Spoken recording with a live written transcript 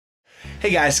Hey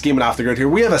guys, Gaming Off the Grid here.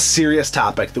 We have a serious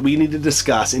topic that we need to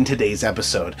discuss in today's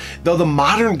episode. Though the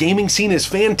modern gaming scene is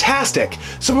fantastic,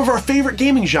 some of our favorite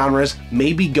gaming genres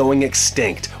may be going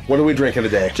extinct. What are we drinking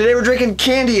today? Today we're drinking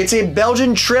Candi. It's a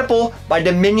Belgian triple by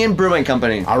Dominion Brewing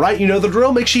Company. Alright, you know the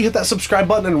drill. Make sure you hit that subscribe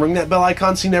button and ring that bell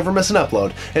icon so you never miss an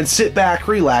upload. And sit back,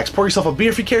 relax, pour yourself a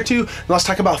beer if you care to, and let's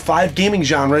talk about 5 gaming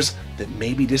genres that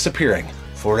may be disappearing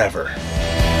forever.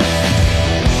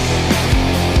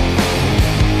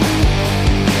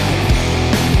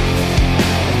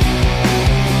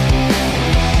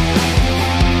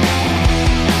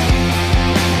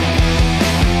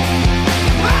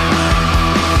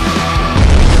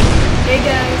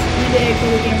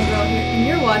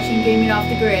 Gaming Off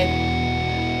the Grid.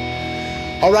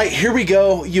 Alright, here we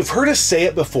go. You've heard us say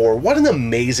it before. What an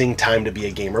amazing time to be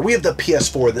a gamer. We have the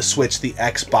PS4, the Switch, the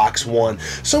Xbox One.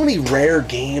 So many rare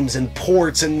games and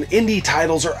ports and indie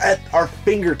titles are at our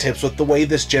fingertips with the way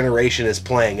this generation is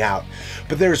playing out.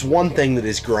 But there's one thing that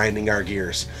is grinding our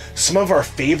gears. Some of our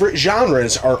favorite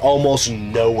genres are almost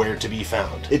nowhere to be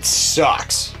found. It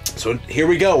sucks. So here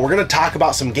we go. We're going to talk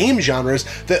about some game genres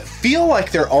that feel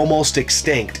like they're almost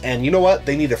extinct. And you know what?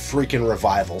 They need a freaking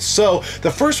revival. So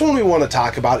the first one we want to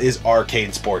talk about is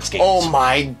arcade sports games. Oh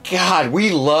my god,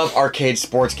 we love arcade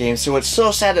sports games. So it's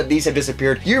so sad that these have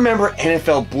disappeared. You remember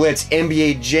NFL Blitz,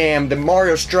 NBA Jam, the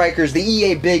Mario Strikers, the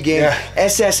EA Big Game, yeah.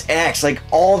 SSX, like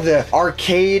all the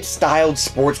arcade styled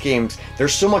sports games. They're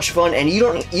so much fun, and you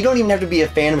don't even have to be a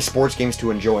fan of sports games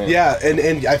to enjoy them. Yeah,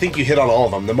 and I think you hit on all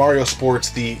of them. The Mario Sports,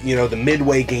 the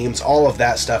Midway games, all of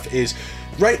that stuff is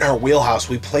right in our wheelhouse.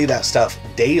 We play that stuff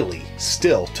daily,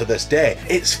 still, to this day.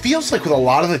 It feels like with a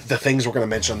lot of the things we're going to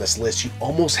mention on this list, you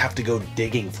almost have to go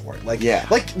digging for it. Like, yeah.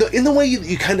 In the way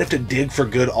you kind of have to dig for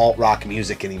good alt-rock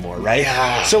music anymore, right?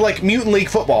 Yeah. So like Mutant League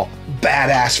Football,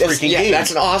 badass freaking game.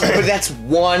 That's an awesome, but that's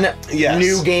one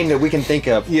new game that we can think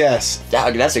of. Yes.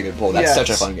 That's a good pull. That's such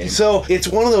a fun game. So it's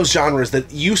one of those genres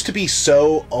that used to be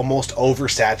so almost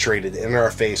oversaturated in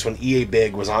our face when EA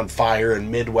Big was on fire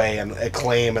and Midway and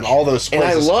Acclaim and all those places.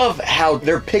 And I love how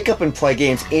they're pick up and play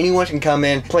games. Anyone can come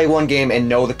in, play one game, and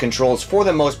know the controls for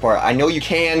the most part. I know you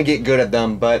can get good at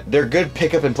them, but they're good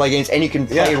pick up and play games, and you can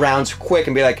play rounds quick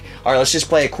and be like, all right, let's just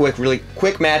play a really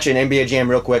quick match in NBA Jam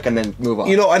real quick and then move on.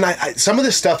 You know, and I some of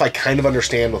this stuff I kind of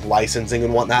understand with licensing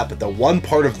and whatnot, but the one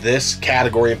part of this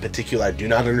category in particular I do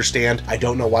not understand. I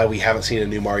don't know why we haven't seen a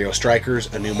new Mario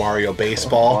Strikers, a new Mario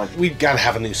Baseball. We've got to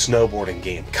have a new snowboarding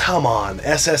game. Come on,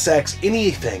 SSX,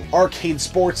 anything. Arcade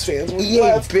sports fans,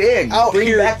 EA Big.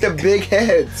 Bring back the big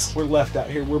heads. We're left out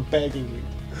here. We're begging you.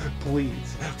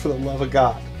 Please, for the love of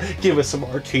God, give us some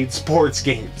arcade sports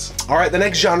games. All right, the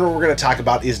next genre we're going to talk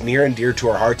about is near and dear to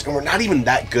our hearts, and we're not even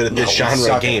that good at this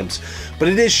genre of games. But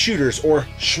it is shooters, or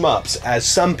shmups, as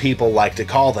some people like to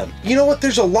call them. You know what?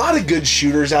 There's a lot of good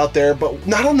shooters out there, but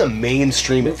not on the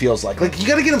mainstream, it feels like. Like, you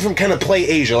gotta get them from kind of Play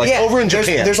Asia, like over in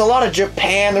Japan. There's a lot of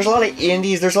Japan, there's a lot of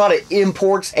indies, there's a lot of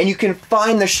imports, and you can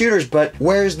find the shooters, but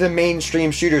where's the mainstream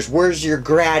shooters? Where's your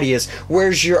Gradius?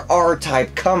 Where's your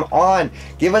R-Type? Come on,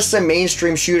 give us some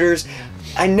mainstream shooters.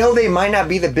 I know they might not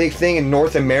be the big thing in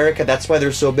North America, that's why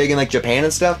they're so big in like Japan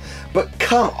and stuff, but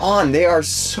come on, they are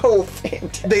so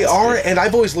fantastic. They are, and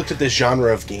I've always looked at this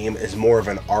genre of game as more of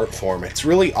an art form. It's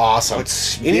really awesome.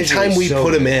 Anytime we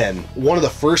put them in, one of the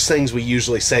first things we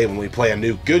usually say when we play a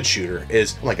new good shooter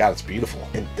is, oh my god, it's beautiful.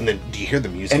 And then do you hear the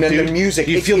music, and then the music,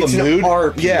 do you feel the mood?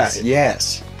 Art piece. Yeah.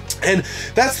 Yes. And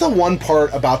that's the one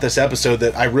part about this episode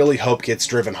that I really hope gets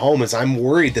driven home, is I'm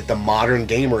worried that the modern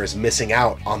gamer is missing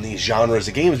out on these genres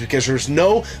of games because there's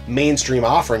no mainstream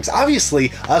offerings.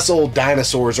 Obviously, us old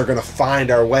dinosaurs are going to find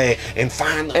our way and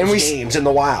find those games in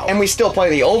the wild. And we still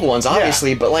play the old ones,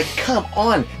 obviously, but like, come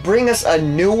on, bring us a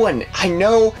new one. I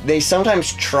know they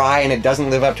sometimes try and it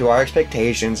doesn't live up to our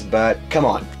expectations, but come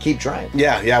on, keep trying.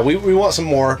 Yeah, we want some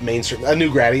more mainstream, a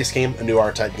new Gradius game, a new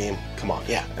R-Type game. Come on.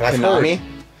 Yeah. And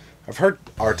I've heard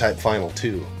R-Type Final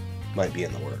 2 might be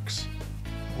in the works.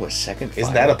 Oh, a second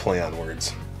Isn't that a play on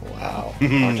words? Wow.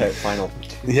 R-Type Final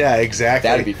 2. Yeah, exactly.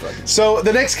 That'd be fun. So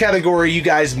the next category, you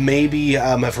guys maybe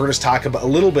have heard us talk about a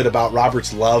little bit about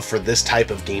Robert's love for this type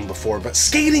of game before, but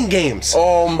skating games.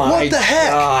 Oh my what the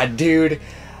heck? God, dude.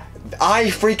 I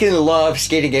freaking love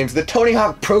skating games. The Tony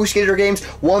Hawk Pro Skater games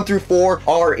 1 through 4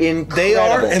 are incredible. They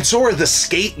are, and so are the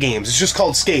skate games. It's just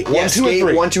called Skate. 1, 2, and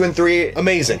 3. 1, 2, and 3.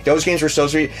 Amazing. Those games were so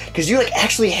sweet because you like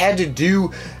actually had to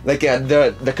do like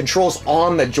the controls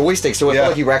on the joystick, so it felt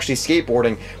like you were actually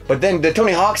skateboarding. But then the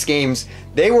Tony Hawk's games,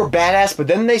 they were badass, but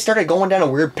then they started going down a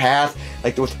weird path,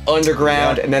 like with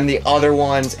Underground and then the other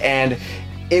ones, and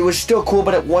it was still cool,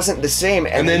 but it wasn't the same.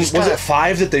 And then was it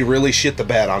 5 that they really shit the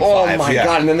bed on? Oh 5? my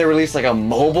god! And then they released like a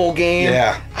mobile game.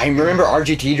 Yeah. I remember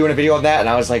RGT doing a video on that, and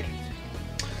I was like,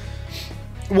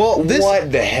 well,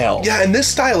 what the hell? Yeah, and this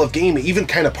style of game even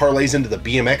kind of parlays into the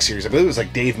BMX series. I believe it was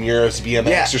like Dave Muro's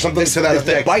BMX or something to that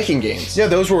effect. The biking games. Yeah,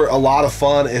 those were a lot of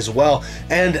fun as well.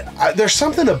 And there's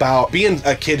something about being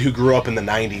a kid who grew up in the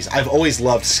 90s. I've always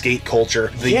loved skate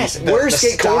culture. Where's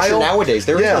skate culture nowadays?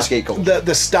 There is no skate culture.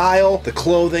 The style, the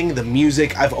clothing, the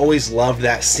music, I've always loved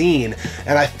that scene.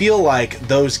 And I feel like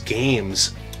those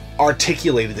games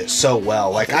articulated it so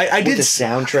well. Like I did the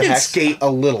soundtrack. I did skate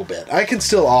a little bit. I can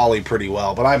still ollie pretty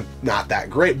well, but I'm not that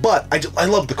great. But I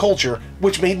love the culture,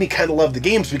 which made me kind of love the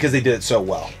games because they did it so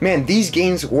well. Man, these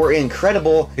games were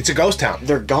incredible. It's a ghost town.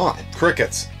 They're gone.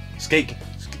 Crickets. Skate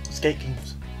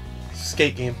games.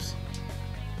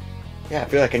 Yeah, I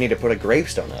feel like I need to put a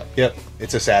gravestone up. Yep,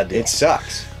 it's a sad deal. It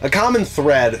sucks. A common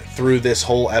thread through this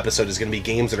whole episode is going to be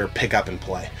games that are pick up and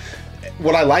play.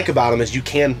 What I like about them is you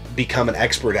can become an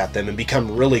expert at them and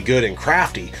become really good and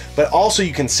crafty, but also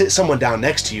you can sit someone down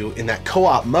next to you in that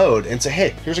co-op mode and say,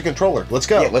 hey, here's a controller, let's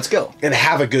go. Yeah, let's go. And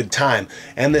have a good time.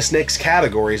 And this next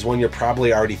category is one you're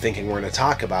probably already thinking we're going to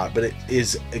talk about, but it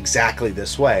is exactly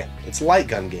this way. It's light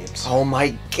gun games. Oh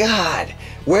my god.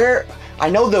 I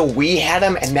know the Wii had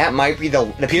them, and that might be the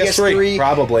PS3,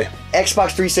 probably. Xbox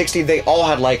 360, they all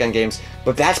had light gun games,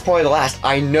 but that's probably the last.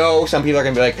 I know some people are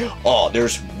gonna be like, oh,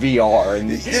 there's VR, and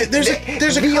there's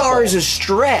a VR couple. is a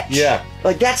stretch. Yeah,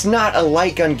 like that's not a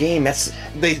light gun game. That's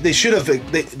they should have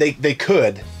they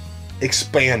could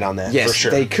expand on that. Yes, for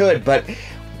sure. they could, but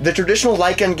the traditional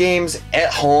light gun games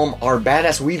at home are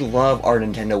badass. We love our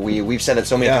Nintendo Wii. We've said it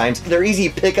so many times. They're easy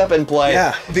to pick up and play.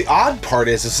 Yeah. The odd part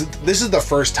is this is the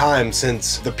first time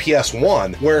since the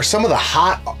PS1 where some of the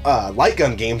hot light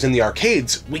gun games in the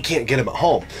arcades, we can't get them at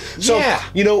home. So,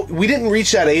 you know, we didn't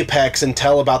reach that apex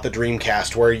until about the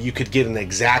Dreamcast where you could get an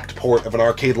exact port of an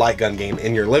arcade light gun game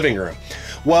in your living room.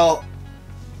 Well,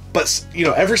 but, you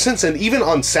know, ever since then, even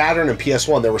on Saturn and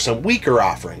PS1, there were some weaker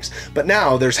offerings. But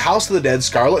now, there's House of the Dead,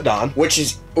 Scarlet Dawn. Which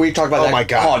is, we talked about that. Oh my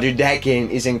god. Oh, dude, that game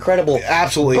is incredible.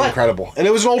 Absolutely incredible. And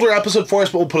it was an older episode for us,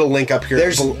 but we'll put a link up here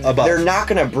above. They're not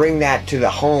going to bring that to the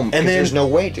home, and there's no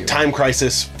way to. Time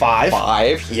Crisis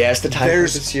 5. Yes, the Time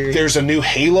Crisis series. There's a new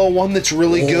Halo one that's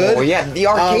really good. Oh, yeah. The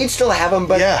arcades still have them,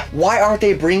 but why aren't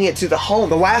they bringing it to the home?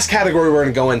 The last category we're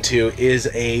going to go into is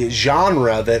a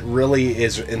genre that really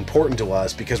is important to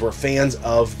us because we're fans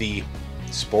of the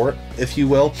sport, if you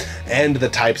will, and the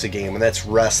types of game, and that's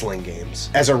wrestling games.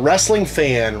 As a wrestling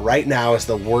fan, right now is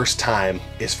the worst time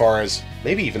as far as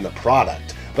maybe even the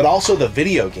product, but also the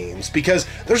video games, because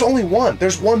there's only one.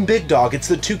 There's one big dog. It's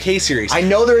the 2K series. I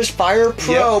know there's Fire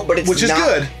Pro, but it's which is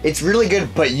good. It's really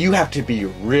good, but you have to be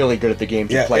really good at the game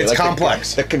to play. It's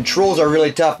complex. The controls are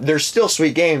really tough. They're still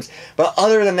sweet games, but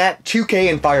other than that, 2K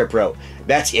and Fire Pro,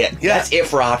 that's it. Yeah. That's it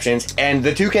for options, and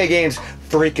the 2K games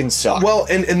freaking suck. Well,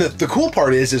 and the cool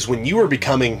part is when you were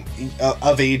becoming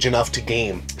of age enough to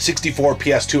game, 64,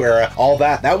 PS2 era, all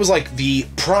that was like the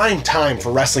prime time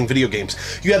for wrestling video games.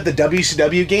 You had the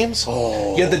WCW games,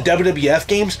 you had the WWF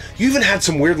games, you even had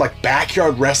some weird like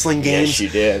backyard wrestling games. Yes, you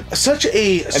did. Such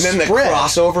a And then the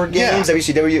crossover games,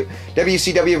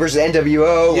 WCW versus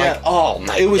NWO, like, oh my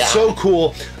god. It was so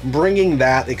cool bringing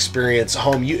that experience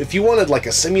home. If you wanted like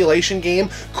a simulation game,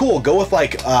 cool, go with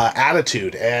like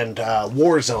Attitude and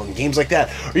Warzone, games like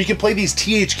that. Or you could play these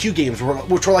THQ games,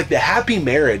 which were like the happy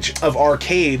marriage of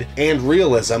arcade and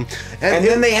realism. And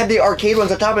then they had the arcade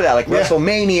ones on top of that, like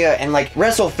WrestleMania and like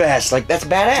WrestleFest. Like, that's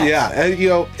badass. Yeah, and you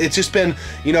know, it's just been,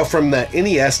 you know, from the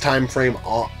NES time frame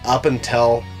up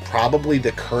until probably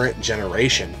the current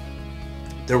generation,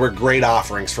 there were great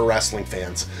offerings for wrestling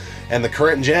fans. And the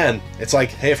current gen, it's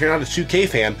like, hey, if you're not a 2K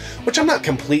fan, which I'm not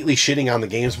completely shitting on the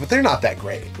games, but they're not that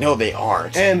great. No, they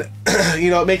aren't. And, you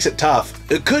know, it makes it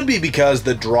tough. It could be because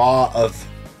the draw of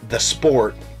the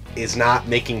sport is not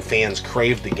making fans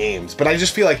crave the games. But I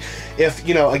just feel like if,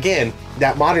 you know, again,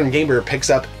 that modern gamer picks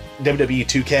up WWE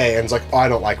 2K and is like, oh, I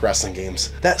don't like wrestling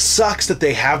games. That sucks that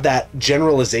they have that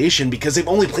generalization because they've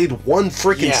only played one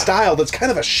freaking style that's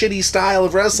kind of a shitty style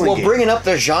of wrestling game. Bringing up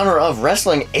the genre of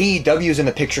wrestling, AEW's in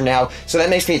the picture now, so that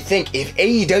makes me think if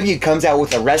AEW comes out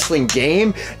with a wrestling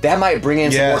game, that might bring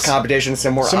in some more competition,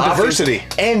 some diversity.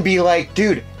 And be like,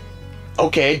 dude,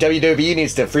 okay, WWE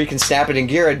needs to freaking snap it in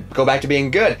gear and go back to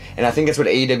being good. And I think that's what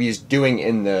AEW is doing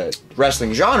in the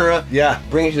wrestling genre. Yeah.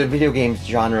 Bring it to the video games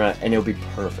genre, and it'll be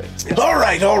perfect. All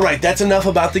right. That's enough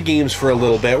about the games for a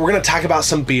little bit. We're going to talk about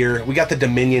some beer. We got the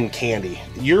Dominion Candi.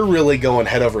 You're really going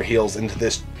head over heels into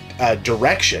this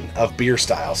direction of beer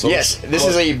style. So yes, this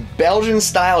is a Belgian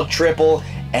style triple,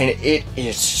 and it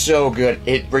is so good.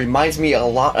 It reminds me a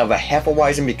lot of a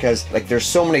Hefeweizen because like there's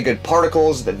so many good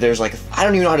particles that there's like, I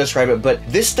don't even know how to describe it, but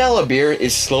this style of beer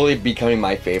is slowly becoming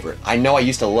my favorite. I know I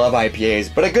used to love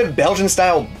IPAs, but a good Belgian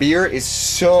style beer is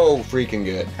so freaking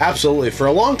good. Absolutely. For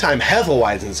a long time,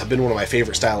 Hefeweizens have been one of my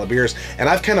favorite style of beers, and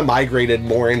I've kind of migrated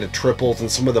more into triples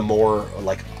and some of the more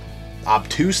like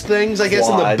obtuse things, I guess,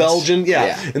 in the Belgian,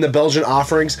 in the Belgian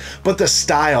offerings. But the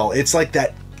style, it's like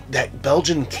that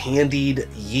Belgian candied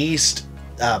yeast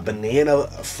banana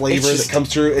flavor that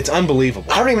comes through. It's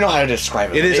unbelievable. I don't even know how to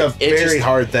describe it. It is a very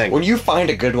hard thing. When you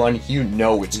find a good one, you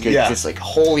know it's good. Yeah. It's like,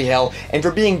 holy hell. And for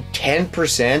being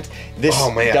 10%, this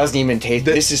doesn't even taste.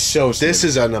 This is so smooth. This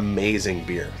is an amazing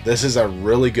beer. This is a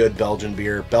really good Belgian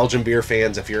beer. Belgian beer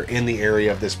fans, if you're in the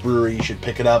area of this brewery, you should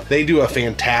pick it up. They do a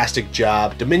fantastic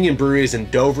job. Dominion Brewery is in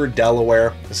Dover,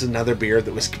 Delaware. This is another beer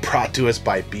that was brought to us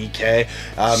by BK.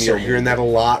 You're hearing that a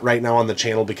lot right now on the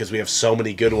channel because we have so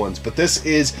many good ones. But this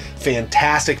is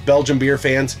fantastic. Belgian beer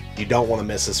fans, you don't want to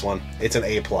miss this one. It's an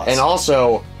A+. And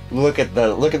also, look at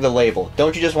the label.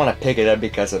 Don't you just want to pick it up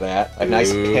because of that? A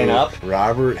nice pin up.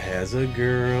 Robert has a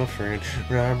girlfriend.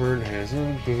 Robert has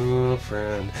a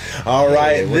girlfriend. All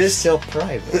right, this still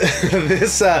private.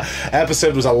 This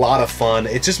episode was a lot of fun.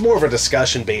 It's just more of a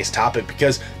discussion-based topic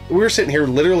because we were sitting here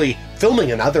literally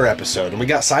filming another episode and we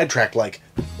got sidetracked like,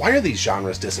 why are these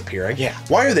genres disappearing? Yeah.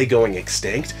 Why are they going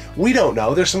extinct? We don't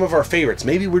know. They're some of our favorites.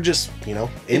 Maybe we're just, you know,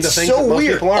 into things so that most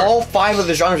weird. people aren't. All 5 of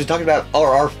the genres we talked about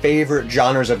are our favorite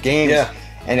genres of games. Yeah.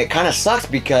 And it kind of sucks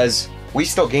because we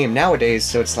still game nowadays,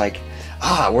 so it's like,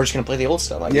 we're just going to play the old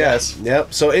stuff, I guess.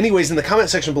 Yep. So anyways, in the comment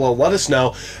section below, let us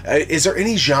know, is there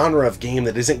any genre of game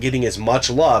that isn't getting as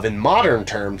much love in modern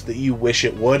terms that you wish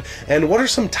it would? And what are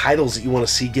some titles that you want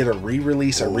to see get a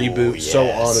re-release, a reboot,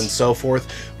 so on and so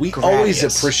forth? We always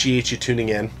appreciate you tuning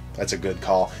in. That's a good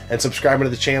call. And subscribing to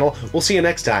the channel. We'll see you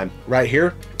next time, right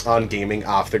here on Gaming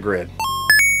Off the Grid.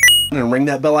 And ring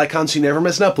that bell icon so you never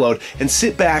miss an upload. And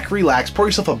sit back, relax, pour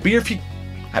yourself a beer if you...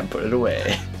 I put it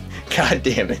away. God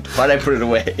damn it. Why'd I put it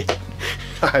away?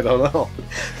 I don't know.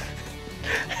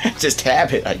 Just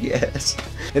habit, I guess.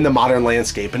 In the modern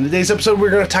landscape. In today's episode, we're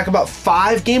going to talk about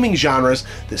 5 gaming genres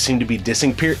that seem to be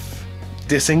disappearing.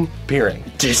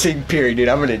 Disappearing, dude.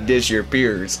 I'm going to dish your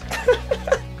peers.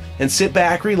 And sit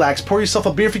back, relax, pour yourself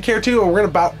a beer if you care to, and we're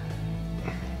going to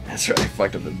That's right, I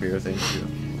fucked up the beer thing too.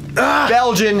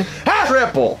 Belgian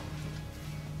triple.